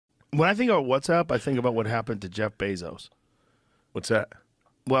When I think about WhatsApp, I think about what happened to Jeff Bezos. What's that?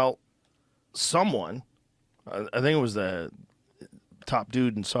 Well, someone, I think it was the top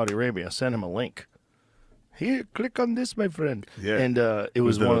dude in Saudi Arabia, sent him a link. Here, click on this, my friend. Yeah. And it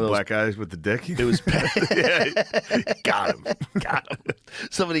was one of those black guys with the dick. It was Got him. got him.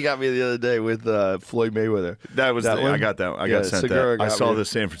 Somebody got me the other day with Floyd Mayweather. That was one? I got that. I got sent Segura that. I got saw me. the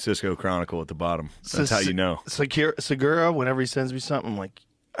San Francisco Chronicle at the bottom. That's how you know. Segura, whenever he sends me something, I'm like,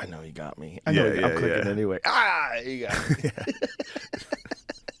 I know he got me. I know I'm clicking anyway. Ah, he got me.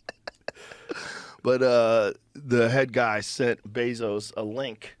 But the head guy sent Bezos a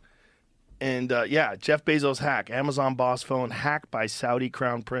link. And, Jeff Bezos hack. Amazon boss phone hacked by Saudi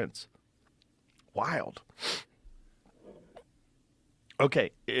crown prince. Wild.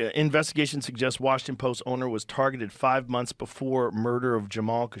 Okay. Investigation suggests Washington Post owner was targeted 5 months before murder of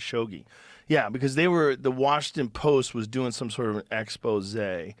Jamal Khashoggi. Yeah, because the Washington Post was doing some sort of an expose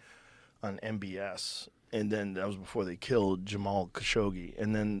on MBS. And then that was before they killed Jamal Khashoggi.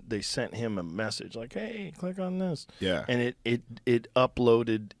 And then they sent him a message like, hey, click on this. Yeah. And it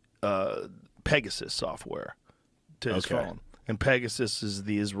uploaded Pegasus software to his phone. And Pegasus is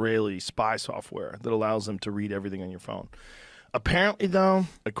the Israeli spy software that allows them to read everything on your phone. Apparently, though,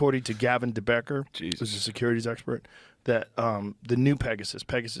 according to Gavin DeBecker, who's a securities expert, that the new Pegasus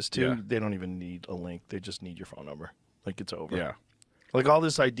 2, they don't even need a link. They just need your phone number. Like, it's over. Yeah. Like, all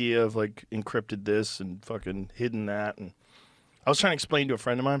this idea of, like, encrypted this and fucking hidden that. And I was trying to explain to a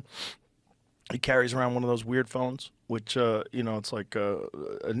friend of mine. He carries around one of those weird phones, which, it's like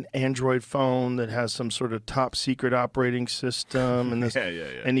an Android phone that has some sort of top secret operating system. And this,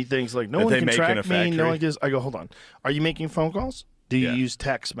 and he thinks, like, no one can track me. No one gives. I go, hold on. Are you making phone calls? Do you use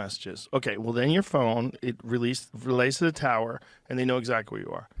text messages? Okay, well, then your phone, it relays to the tower, and they know exactly where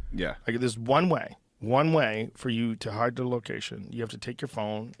you are. Yeah. Like, there's one way for you to hide the location. You have to take your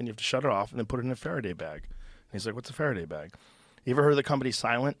phone, and you have to shut it off, and then put it in a Faraday bag. And he's like, what's a Faraday bag? You ever heard of the company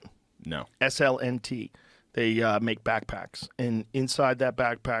Silent? No. SLNT. They make backpacks. And inside that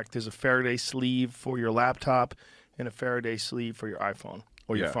backpack, there's a Faraday sleeve for your laptop and a Faraday sleeve for your iPhone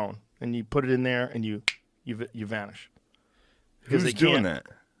or your phone. And you put it in there, and you vanish. Who's doing that?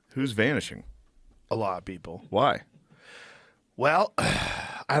 Who's vanishing? A lot of people. Why? Well,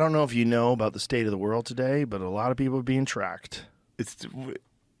 I don't know if you know about the state of the world today, but a lot of people are being tracked.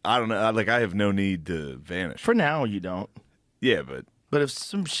 I don't know. Like, I have no need to vanish. For now, you don't. Yeah, but if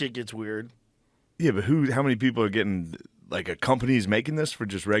some shit gets weird. Yeah, but how many people are getting, like, a company's making this for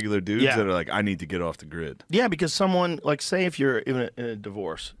just regular dudes that are like, I need to get off the grid? Yeah, because someone, like, say if you're in a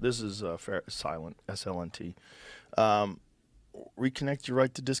divorce, this is Silent, SLNT, reconnect your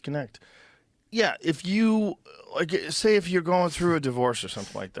right to disconnect. Yeah, if you, like, say if you're going through a divorce or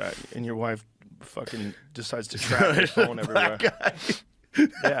something like that, and your wife fucking decides to track your phone everywhere.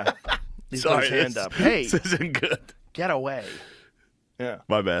 Yeah. He's got his hand up. Hey, this isn't good. Get away. Yeah.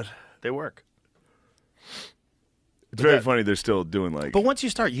 My bad. They work. It's very funny they're still doing, like... But once you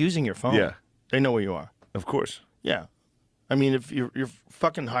start using your phone, they know where you are. Of course. Yeah. I mean, if you're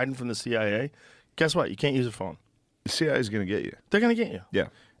fucking hiding from the CIA, guess what? You can't use a phone. The CIA is going to get you. They're going to get you. Yeah.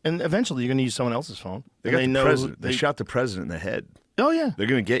 And eventually you're going to use someone else's phone. They got the president. They shot the president in the head. Oh, yeah. They're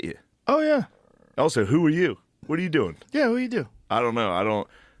going to get you. Oh, yeah. Also, who are you? What are you doing? Yeah, what do you do? I don't know.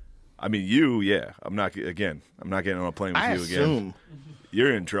 I mean, you, I'm not getting on a plane with you again.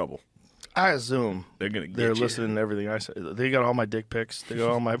 You're in trouble. I assume they're gonna get they're listening to everything I say. They got all my dick pics. They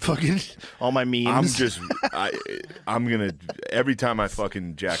got all my fucking all my memes. I'm gonna every time I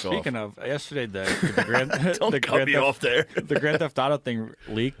fucking jack off. Speaking of, yesterday the Grand the Grand Theft Auto thing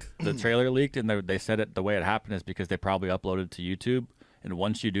leaked. The trailer leaked, and they said it the way it happened is because they probably uploaded to YouTube. And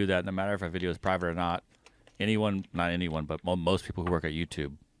once you do that, no matter if a video is private or not, not anyone, but most people who work at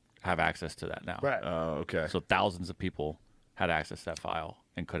YouTube have access to that now. Right. Oh, okay. So thousands of people had access to that file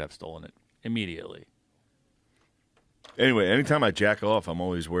and could have stolen it immediately. Anyway, anytime I jack off, I'm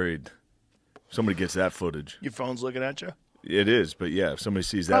always worried somebody gets that footage. Your phone's looking at you? It is, but yeah, if somebody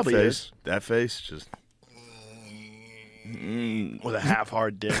sees that face, just... With a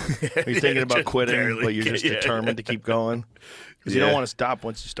half-hard dick. You're thinking about quitting, but you're just determined to keep going. Because you don't want to stop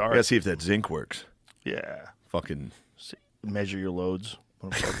once you start. I gotta see if that zinc works. Yeah. Fucking... Measure your loads.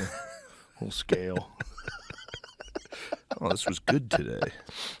 Whole scale. Oh, this was good today.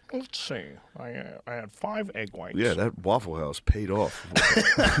 Let's see. I had 5 egg whites. Yeah, that Waffle House paid off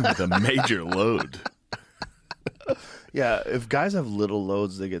with a major load. Yeah, if guys have little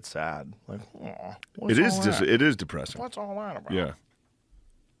loads, they get sad. Like, it is depressing. What's all that about? Yeah.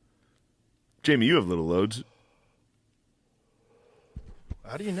 Jamie, you have little loads.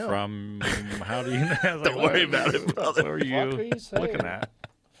 How do you know? How do you know? Don't worry about it, brother. What are you looking at?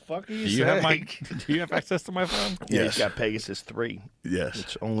 fuck are you Do you saying? have do you have access to my phone? Yeah, Yes. he's got Pegasus 3, Yes.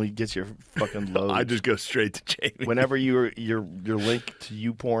 which only gets your fucking load. I just go straight to Jamie. Whenever your link to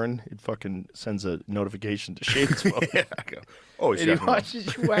YouPorn, it fucking sends a notification to Shane's phone. Yeah, I go, oh, And he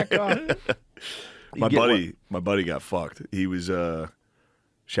watches you whack off. my buddy got fucked. He was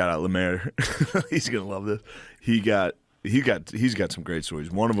shout out Lemaire. He's gonna love this. He's got some great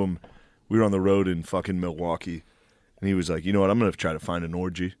stories. One of them, we were on the road in fucking Milwaukee, and he was like, you know what? I'm gonna try to find an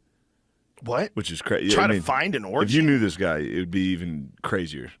orgy, What? which is crazy. Try to find an orgy? If you knew this guy, it would be even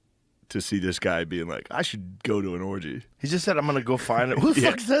crazier to see this guy being like, I should go to an orgy. He just said, I'm going to go find it. Who the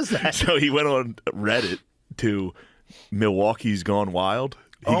Yeah. fuck says that? So he went on Reddit to Milwaukee's Gone Wild.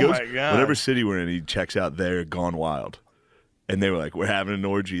 He Oh goes, my God. whatever city we're in, he checks out their Gone Wild. And they were like, we're having an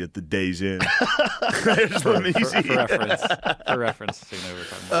orgy at the Days Inn. Just let me For see. reference. For reference, so you know what we're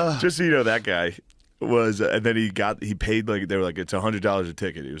talking about. Just so you know, that guy was, and then he paid, like, they were like, it's $100 a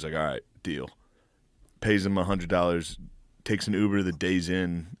ticket. He was like, all right, deal. Pays him $100, takes an Uber to the Days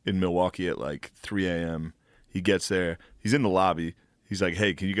Inn in Milwaukee at like 3 a.m. He gets there. He's in the lobby. He's like,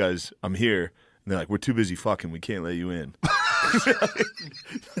 hey, can you guys, I'm here. And they're like, we're too busy fucking. We can't let you in.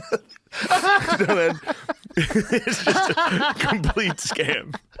 So then, it's just a complete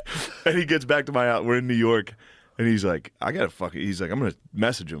scam. And he gets back to my house. We're in New York. And he's like, he's like, I'm going to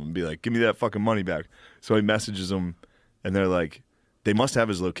message him and be like, give me that fucking money back. So he messages them. And they're like, they must have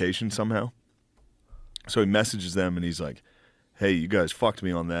his location somehow. So he messages them and he's like, hey, you guys fucked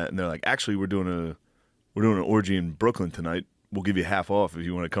me on that. And they're like, actually, we're doing an orgy in Brooklyn tonight. We'll give you half off if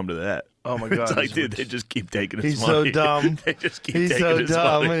you want to come to that. Oh, my God. It's like, dude, they just keep taking his He's money. so dumb. They just keep He's taking so his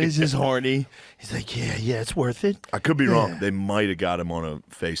dumb, money. and he's just horny. He's like, yeah, it's worth it. I could be wrong. They might have got him on a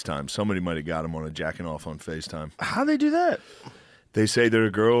FaceTime. Somebody might have got him on a jacking off on FaceTime. How'd they do that? They say they're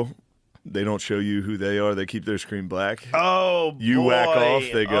a girl. They don't show you who they are. They keep their screen black. Oh, boy. You whack off,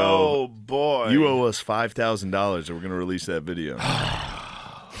 they go, oh, boy. You owe us $5,000 or we're going to release that video.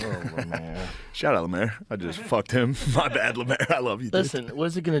 Oh, Lemaire. Shout out, Lemaire. I just fucked him. My bad, Lemaire. I love you, dude. Listen, what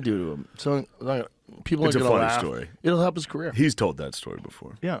is it going to do to him? So people It's are a going to funny laugh. story. It'll help his career. He's told that story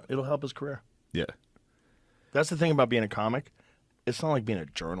before. Yeah, it'll help his career. Yeah. That's the thing about being a comic. It's not like being a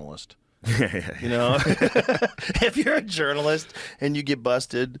journalist. Yeah. You know, if you're a journalist and you get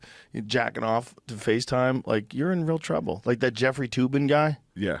busted jacking off to FaceTime, like you're in real trouble. Like that Jeffrey Toobin guy.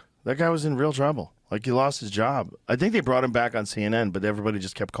 Yeah. That guy was in real trouble. Like he lost his job. I think they brought him back on CNN, but everybody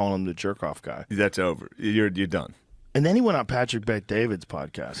just kept calling him the jerk off guy. That's over. You're done. And then he went on Patrick Bet-David's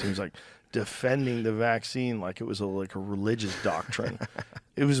podcast. He was like defending the vaccine like it was like a religious doctrine.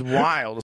 It was wild.